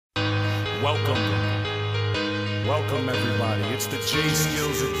Welcome everybody, it's the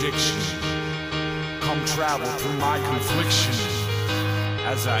Jskillz addiction. Come travel through my confliction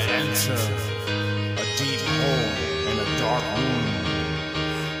as I enter a deep hole in a dark room.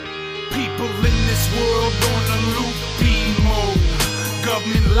 People in this world on a loopy mode.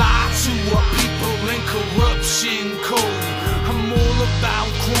 Government lie to our people and corruption code. I'm all about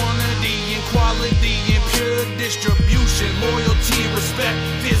quantity and quality and pure distribution. Loyalty, respect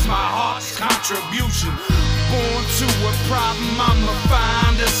is my heart's contribution. Born to a problem, I'ma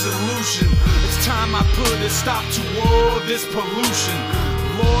find a solution. It's time I put a stop to all this pollution.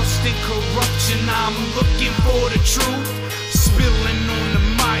 Lost in corruption, I'm looking for the truth. Spilling on the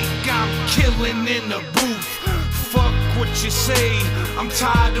mic, I'm killing in the booth. Fuck what you say, I'm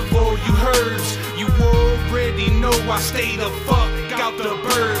tired of all you herbs. You already know I stay the fuck out the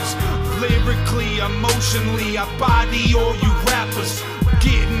birds. Lyrically, emotionally, I body all you rappers.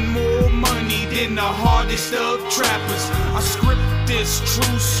 Getting more money than the hardest of trappers. I script this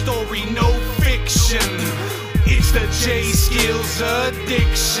true story, no fiction. It's the Jskillz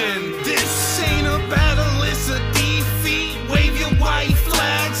addiction. This ain't a battle, it's a defeat. Wave your white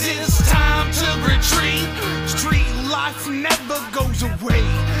flags, it's time to retreat. Street life never goes away.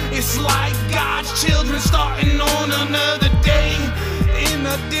 It's like God's children starting on another day. In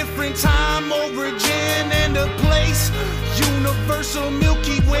a different time, origin and a place. Universal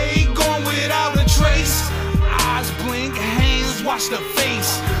Milky Way, gone without a trace. Eyes blink, hands wash the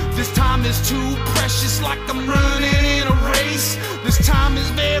face. This time is too precious, like I'm running in a race. This time is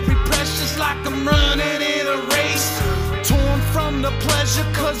very precious, like I'm running in a race. Torn from the pleasure,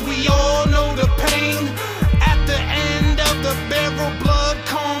 cause we all know the pain. At the end of the barrel, blood,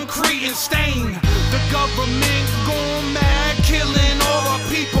 concrete and stain. The government gone mad, killing all our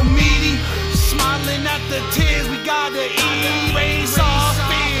people meaty. Smiling at the tears, we gotta erase our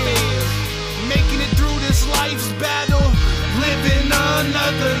fears. Making it through this life's battle, living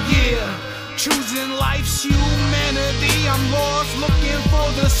another year. Choosing life's humanity, I'm lost looking for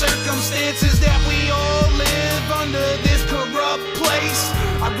the circumstances that we all live under this corrupt place.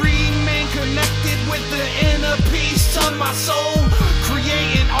 I remain connected with the inner peace of my soul.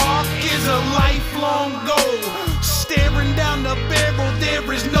 Creating art is a lifelong goal. Staring down the barrel,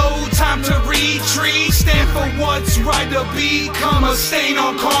 there is no time to retreat. Stand for what's right to become a stain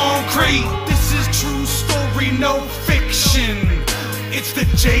on concrete. This is true story, no fiction. It's the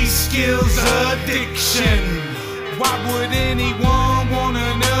Jskillz addiction. Why would anyone want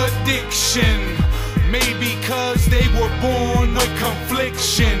an addiction? Maybe cause they were born with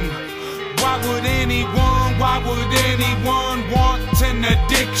confliction. Why would anyone want an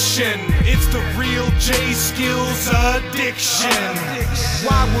addiction? It's the real Jskillz addiction.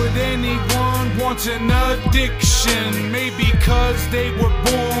 Why would anyone want an addiction? Maybe cause they were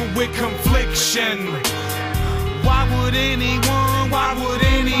born with confliction. Why would anyone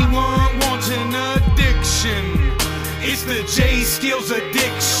want an addiction? It's the Jskillz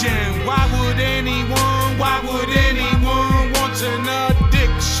addiction. Why would anyone want an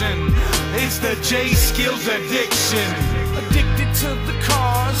addiction? It's the Jskillz addiction. Addicted to the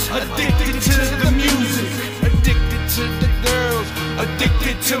cars, addicted to the music, addicted to the girls,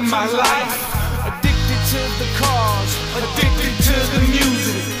 addicted to my life. Addicted to the cars, addicted to the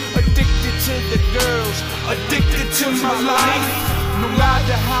music, addicted to the girls, addicted to my life. No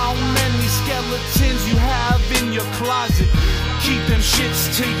matter how many skeletons you have in your closet, keep them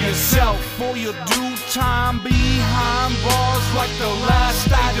shits to yourself, or you'll do time behind bars like the last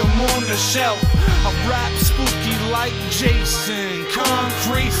item on the shelf. I rap spooky like Jason,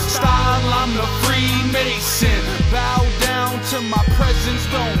 concrete style, I'm the Freemason. Bow down to my presence,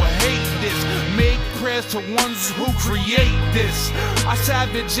 don't hate this. Make prayers to ones who create this. I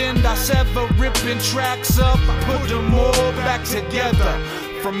savage and I sever, ripping tracks up, put them all back together.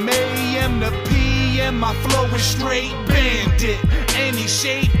 From AM to PM, my flow is straight bandit. Any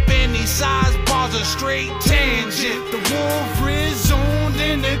shape, any size, bars are straight tangent. The war is on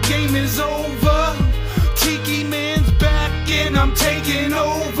and the game is over. Tiki man's back and I'm taking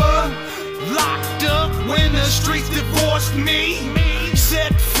over. Locked up when the streets divorced me.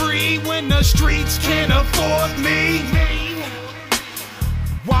 Set free when the streets can't afford me.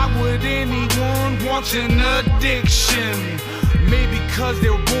 Why would anyone want an addiction? Maybe cause they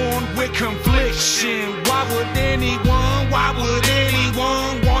were born with confliction. Why would anyone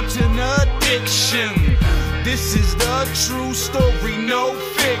want an addiction? This is the true story, no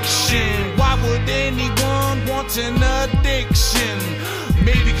fiction. Why would anyone want an addiction?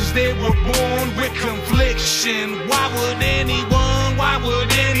 Maybe cause they were born with confliction. Why would anyone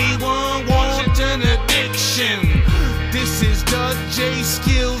want an addiction? This is the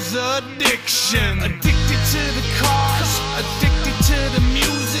Jskillz addiction. Addicted to the cars, addicted to the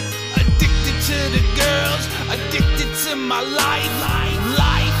music, addicted to the girls, addicted to my life.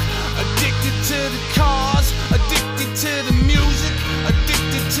 Addicted to the cars, addicted to the music,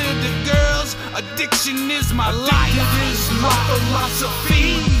 addicted to the girls. Addiction is my life. Addicted is my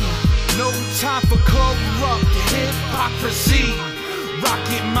philosophy. No time for corrupt hypocrisy.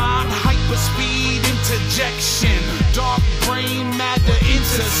 Rocket mind, hyperspeed interjection. Dark brain, matter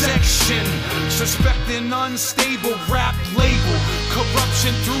intersection. Suspecting unstable rap label.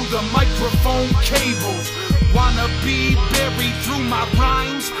 Corruption through the microphone cables. Wanna be buried through my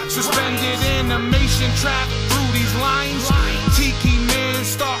rhymes. Suspended animation trapped through these lines. Tiki man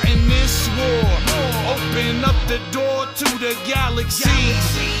starting this war. Open up the door to the galaxy.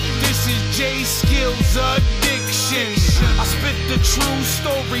 This is Jskillz addiction. I spit the true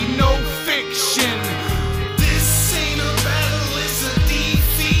story, no fiction.